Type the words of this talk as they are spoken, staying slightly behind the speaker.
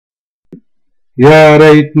يا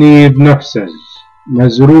ريتني بنفسج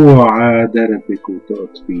مزروع على دربك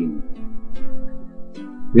وتقطفيني.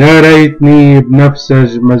 يا ريتني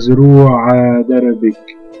بنفسج مزروع على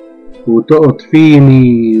دربك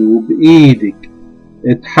وتقطفيني، وبإيدك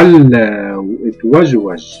اتحلى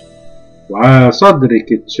واتوجوج وعا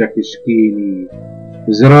صدرك تشكشكيني.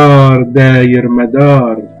 زرار داير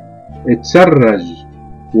مدار اتسرج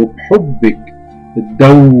وبحبك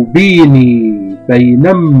تدوبيني،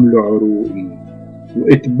 تينمل عروقي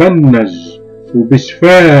وإتبنج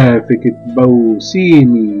وبشفافك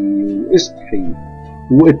تبوسيني، واستحي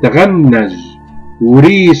وإتغنج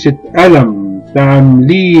وريشة ألم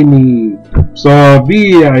تعمليني.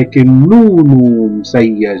 بصابيعك النونو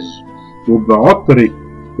مسيج وبعطرك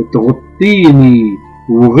تغطيني،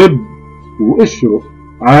 وغب واشرق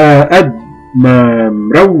عقد ما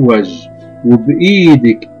مروج،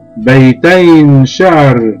 وبإيدك بيتين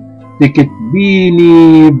شعر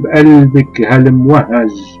تكتبيني بقلبك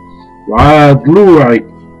هالموهج، وعا ضلوعك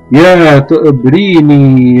يا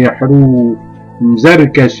قبريني حروف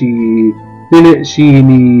مزركشي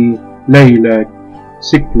تنقشيني. ليلك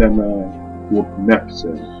سكلمة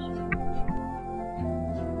وبنفسج.